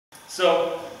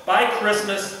So by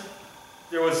Christmas,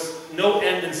 there was no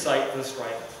end in sight for the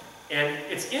strike. And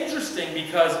it's interesting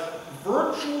because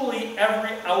virtually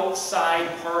every outside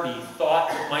party thought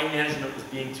that mine management was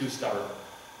being too stubborn.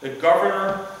 The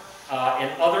governor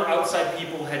and other outside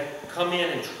people had come in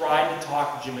and tried to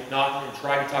talk to Jim McNaughton and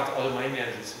tried to talk to other mine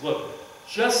managers. Look,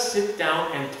 just sit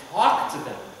down and talk to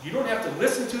them. You don't have to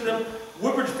listen to them.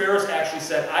 Woodbridge Ferris actually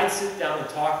said, I'd sit down and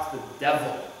talk to the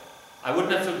devil. I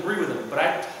wouldn't have to agree with him, but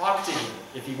I'd talk to him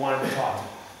if he wanted to talk to me.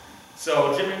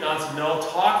 So Jim McNaughton said, no,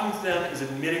 talking to them is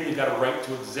admitting they've got a right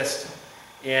to exist.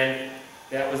 And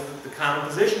that was the common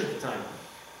position at the time.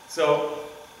 So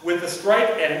with the strike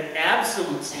at an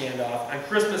absolute standoff, on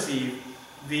Christmas Eve,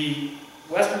 the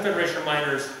Western Federation of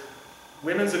Miners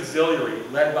Women's Auxiliary,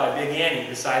 led by Big Annie,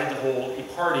 decided to hold a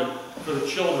party for the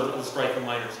children of the striking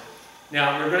miners.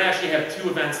 Now, we're going to actually have two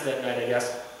events that night, I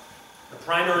guess. The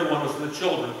primary one was for the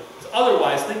children. Because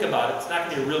otherwise, think about it, it's not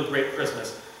going to be a real great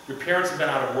Christmas. Your parents have been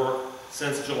out of work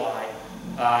since July,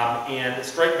 and the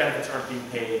strike benefits aren't being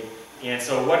paid. And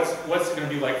so what's it going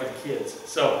to be like for the kids?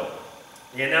 So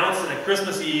they announced that on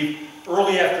Christmas Eve,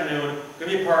 early afternoon,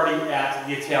 going to be a party at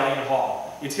the Italian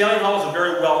Hall. The Italian Hall is a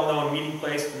very well-known meeting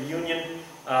place for the union.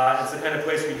 It's the kind of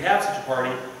place where you'd have such a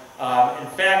party. In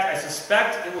fact, I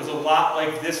suspect it was a lot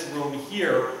like this room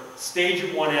here, stage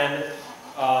at one end,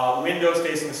 windows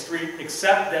facing the street,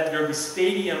 except that there would be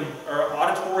stadium or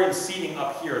auditorium seating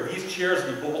up here. These chairs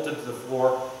would be bolted to the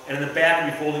floor, and in the back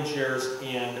would be folding chairs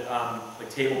and like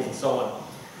tables and so on.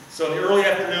 So in the early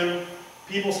afternoon,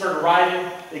 people started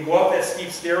arriving. They go up that steep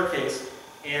staircase,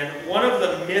 and one of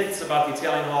the myths about the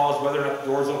Italian Hall is whether or not the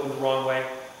doors open the wrong way.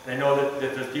 And I know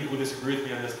that there's people who disagree with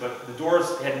me on this, but the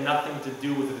doors had nothing to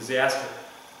do with the disaster.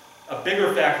 A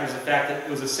bigger factor is the fact that it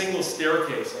was a single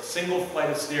staircase, a single flight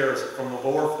of stairs from the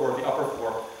lower floor to the upper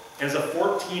floor, and it's a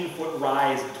 14-foot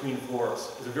rise between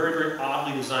floors. It's a very, very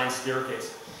oddly designed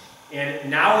staircase. And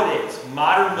nowadays,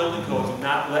 modern building codes would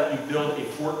not let you build a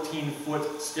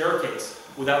 14-foot staircase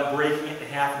without breaking it in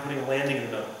half and putting a landing in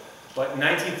the middle. But in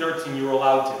 1913, you were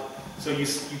allowed to. So you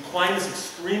climb this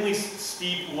extremely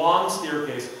steep, long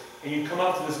staircase, and you come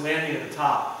up to this landing at the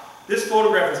top. This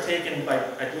photograph was taken by,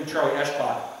 I think, Charlie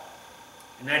Eschbach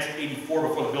in 1984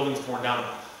 before the building was torn down.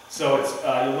 So it's,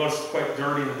 you'll notice it's quite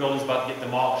dirty and the building's about to get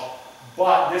demolished.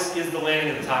 But this is the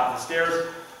landing at the top of the stairs.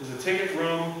 There's a ticket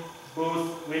room,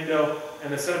 booth, window,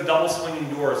 and a set of double swinging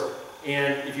doors.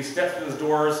 And if you step through those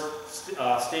doors,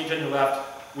 stage on your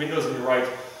left, windows on your right,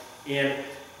 and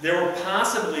there were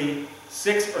possibly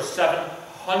 600 or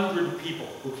 700 people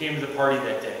who came to the party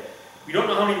that day. We don't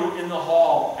know how many were in the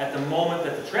hall at the moment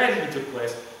that the tragedy took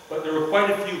place, but there were quite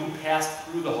a few who passed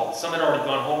through the hall. Some had already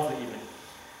gone home for the evening.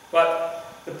 But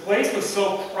the place was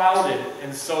so crowded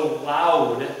and so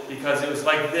loud because it was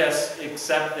like this,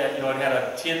 except that it had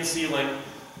a tin ceiling,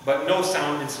 but no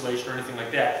sound insulation or anything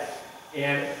like that.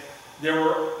 And there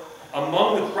were,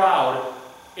 among the crowd,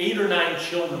 8 or 9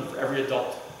 children for every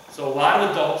adult. So a lot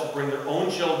of adults bring their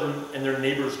own children and their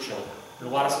neighbors' children. There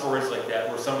are a lot of stories like that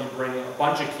where somebody bring a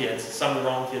bunch of kids, some of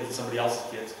their own kids and somebody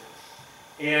else's kids.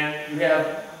 And you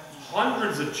have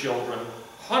hundreds of children,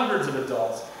 hundreds of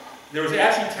adults. There was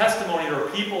actually testimony there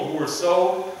were people who were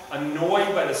so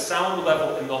annoyed by the sound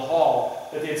level in the hall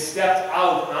that they had stepped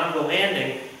out onto the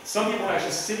landing. Some people were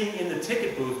actually sitting in the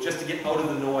ticket booth just to get out of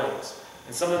the noise.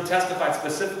 And some of them testified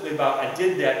specifically about, I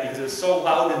did that because it was so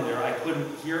loud in there I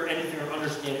couldn't hear anything or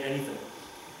understand anything.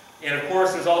 And of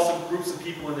course, there's also groups of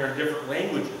people in there in different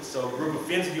languages. So a group of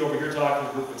Finns would be over here talking,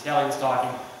 a group of Italians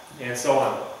talking, and so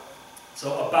on.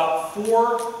 So about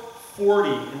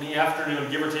 4:40 in the afternoon,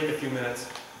 give or take a few minutes,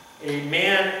 a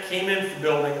man came into the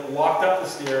building, walked up the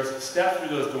stairs, stepped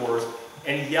through those doors,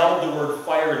 and yelled the word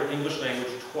fire in English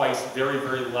language twice, very,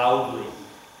 very loudly.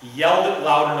 He yelled it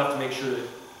loud enough to make sure that it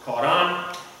caught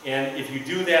on, and if you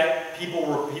do that, people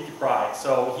will repeat the cry.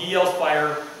 So he yells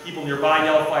fire, people nearby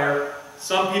yell fire.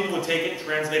 Some people would take it and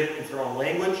translate it into their own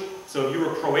language. So if you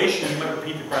were Croatian, you might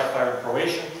repeat the cry fire in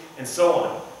Croatian, and so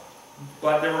on.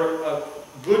 But there were a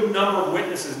good number of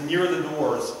witnesses near the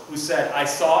doors who said, I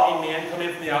saw a man come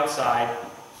in from the outside,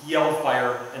 he yelled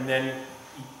fire, and then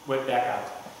he went back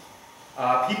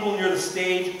out. People near the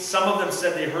stage, some of them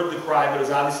said they heard the cry, but it was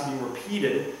obviously being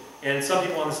repeated. And some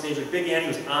people on the stage, like Big Annie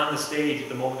was on the stage at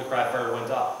the moment the cry fire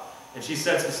went up. And she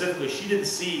said specifically she didn't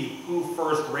see who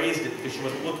first raised it because she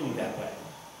wasn't looking that way.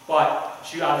 But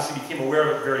she obviously became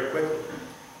aware of it very quickly.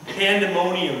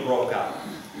 Pandemonium broke out.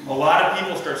 A lot of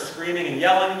people start screaming and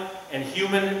yelling, and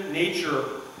human nature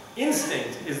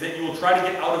instinct is that you will try to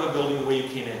get out of a building the way you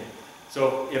came in.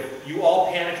 So if you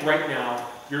all panic right now,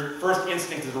 your first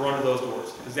instinct is to run to those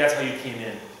doors, because that's how you came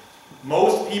in.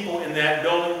 Most people in that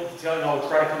building try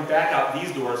to come back out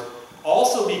these doors.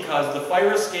 Also because the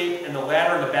fire escape and the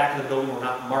ladder in the back of the building were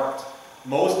not marked.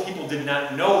 Most people did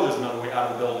not know there's another way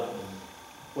out of the building.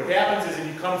 What happens is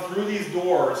if you come through these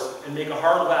doors and make a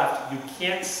hard left, you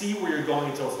can't see where you're going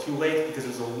until it's too late because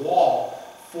there's a wall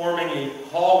forming a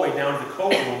hallway down to the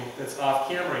code room that's off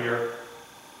camera here.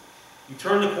 You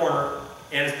turn the corner,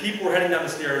 and as people were heading down the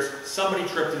stairs, somebody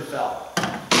tripped and fell.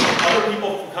 Other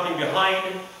people coming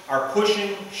behind are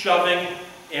pushing, shoving,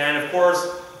 and of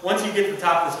course, once you get to the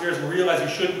top of the stairs and realize you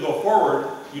shouldn't go forward,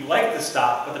 you'd like to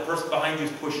stop, but the person behind you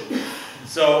is pushing.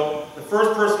 So the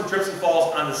first person trips and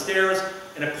falls on the stairs,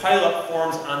 and a pileup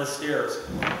forms on the stairs.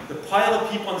 The pile of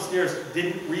people on the stairs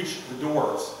didn't reach the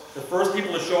doors. The first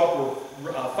people to show up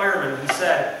were firemen who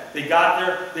said they got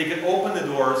there, they could open the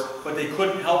doors, but they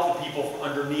couldn't help the people from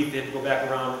underneath. They had to go back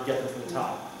around and get them to the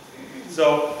top.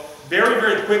 So very,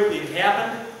 very quickly it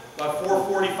happened, about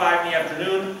 4:45 in the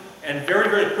afternoon, and very,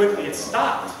 very quickly it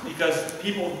stopped because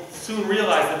people soon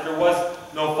realized that there was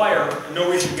no fire and no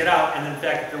reason to get out, and in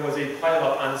fact there was a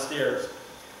pileup on the stairs.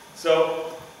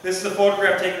 So this is a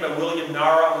photograph taken by William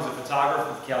Nara, who's a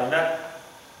photographer with Calumet.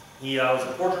 He was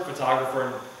a portrait photographer,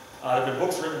 and there have been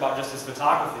books written about just his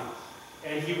photography.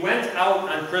 And he went out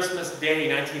on Christmas Day,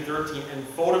 1913, and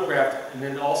photographed, and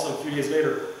then also a few days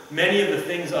later, many of the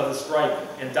things of the strike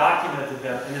and documented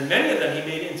them. And then many of them he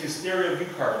made into stereo view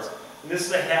cards. And this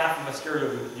is a half of a stereo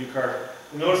view card.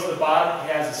 You'll notice at the bottom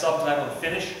it has a subtitle in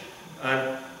Finnish,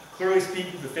 clearly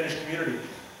speaking to the Finnish community.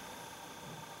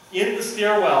 In the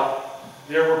stairwell,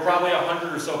 there were probably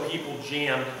 100 or so people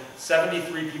jammed,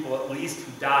 73 people at least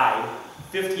who died,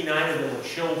 59 of them were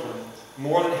children,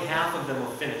 more than half of them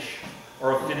were Finnish,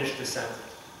 or of Finnish descent.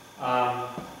 But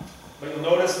you'll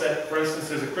notice that, for instance,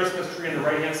 there's a Christmas tree on the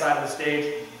right-hand side of the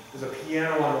stage, there's a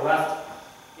piano on the left,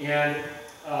 and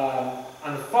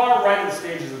on the far right of the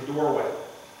stage is a doorway.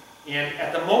 And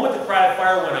at the moment the cry of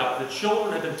fire went up, the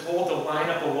children had been told to line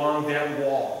up along that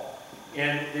wall.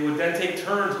 And they would then take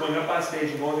turns going up on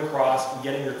stage and going across and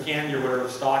getting their candy or whatever,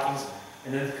 stockings,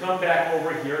 and then come back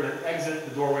over here and then exit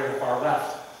the doorway on the far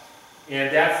left.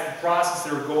 And that's the process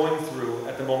they were going through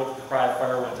at the moment that the cry of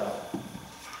fire went up.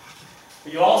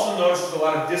 But you also notice there's a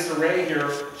lot of disarray here,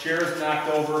 chairs knocked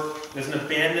over, there's an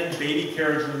abandoned baby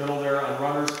carriage in the middle there on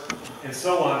runners, and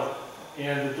so on.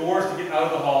 And the doors to get out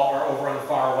of the hall are over on the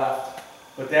far left.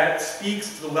 But that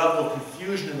speaks to the level of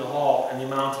confusion in the hall and the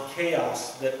amount of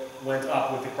chaos that went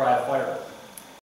up with the cry of fire.